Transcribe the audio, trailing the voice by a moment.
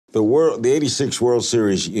the '86 World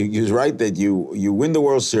Series. You're right that you win the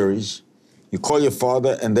World Series, you call your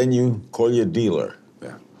father, and then you call your dealer.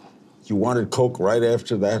 Yeah. You wanted Coke right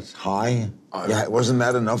after that high. Yeah, wasn't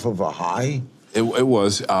that enough of a high? It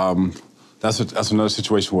was. That's another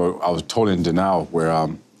situation where I was totally in denial. Where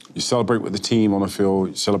you celebrate with the team on the field,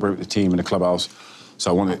 you celebrate with the team in the clubhouse. So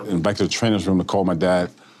I went back to the trainer's room to call my dad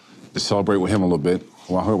to celebrate with him a little bit.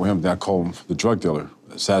 When I heard with him, then I called him the drug dealer.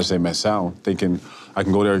 Saturday Met Sound, thinking I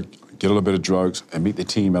can go there, get a little bit of drugs, and meet the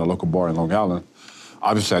team at a local bar in Long Island.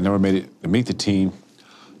 Obviously, I never made it to meet the team.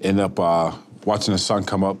 Ended up watching the sun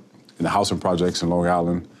come up in the housing projects in Long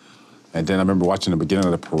Island. And then I remember watching the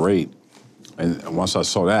beginning of the parade. And once I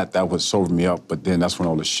saw that, that would sober me up. But then that's when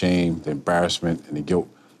all the shame, the embarrassment, and the guilt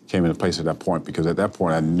came into place at that point, because at that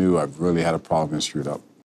point I knew I really had a problem and screwed up.